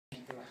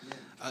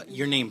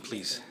Your name,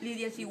 please.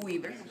 Lydia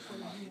Weaver.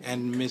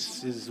 And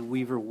Mrs.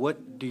 Weaver,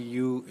 what do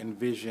you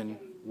envision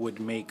would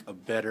make a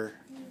better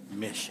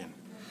mission?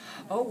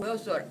 Oh, well,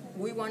 sir,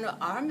 we want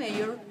our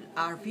mayor,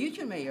 our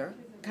future mayor,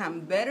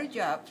 can better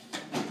jobs,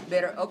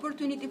 better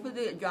opportunity for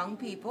the young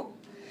people,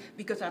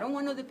 because I don't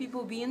want other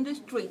people be in the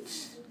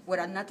streets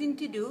without nothing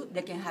to do.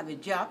 They can have a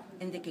job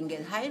and they can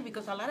get hired,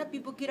 because a lot of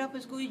people get out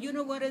of school, you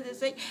know what they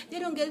say? They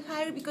don't get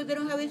hired because they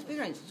don't have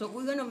experience. So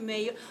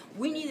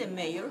we need a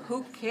mayor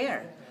who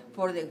cares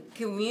for the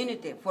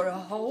community, for a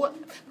whole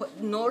for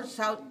north,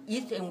 south,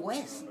 east, and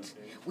west.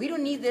 We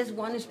don't need this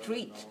one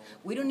street.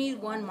 We don't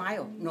need 1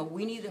 mile. No,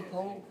 we need the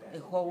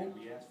whole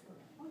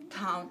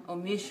town or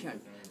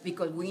mission,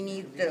 because we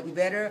need the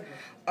better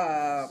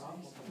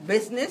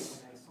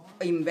business,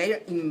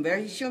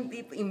 invasion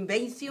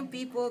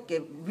people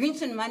can bring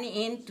some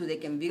money in so they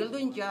can build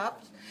in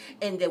jobs,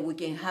 and that we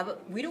can have.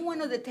 We don't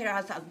want to tear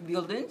us out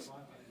buildings.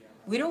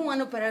 We don't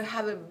want to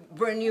have a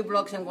brand new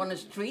blocks in one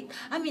street.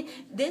 I mean,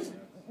 this.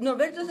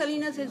 Norberto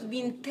Salinas has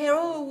been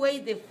tearing away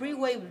the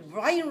freeway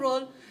Ryan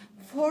Road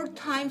 4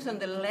 times in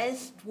the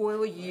last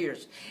 12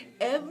 years.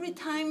 Every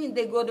time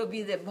they go to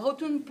be the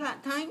voting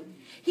time,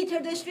 he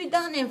tears the street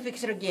down and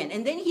fix it again.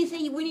 And then he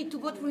says we need to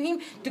vote for him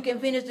to can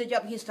finish the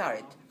job he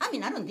started. I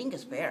mean, I don't think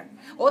it's fair.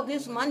 All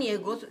this money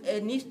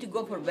needs to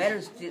go for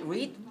better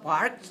street,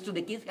 parks, so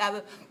the kids have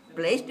a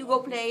place to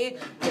go play,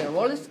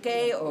 roller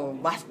skate or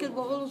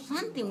basketball or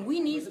something. We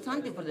need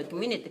something for the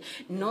community.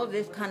 Not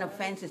this kind of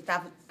fancy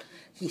stuff.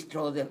 He's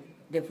thrown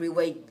the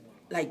freeway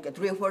like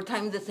 3 or 4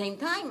 times at the same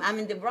time. I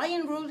mean, the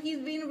Bryan Road, he's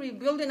been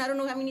rebuilding I don't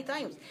know how many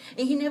times,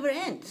 and he never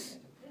ends.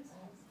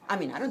 I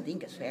mean, I don't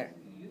think it's fair.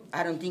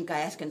 I don't think I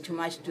asking too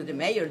much to the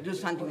mayor to do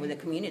something with the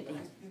community.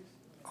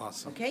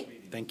 Awesome. Okay?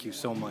 Thank you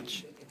so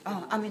much.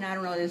 I mean, I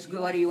don't know,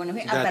 what do you want to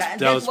hear?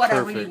 That's what perfect.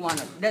 I really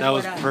wanted. That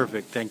was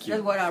perfect. Thank you.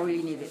 That's what I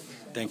really needed.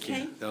 Thank you.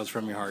 Okay? That was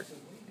from your heart.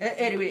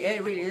 It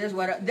really,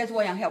 that's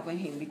why I'm helping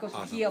him, because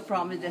Awesome. he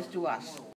promised this to us.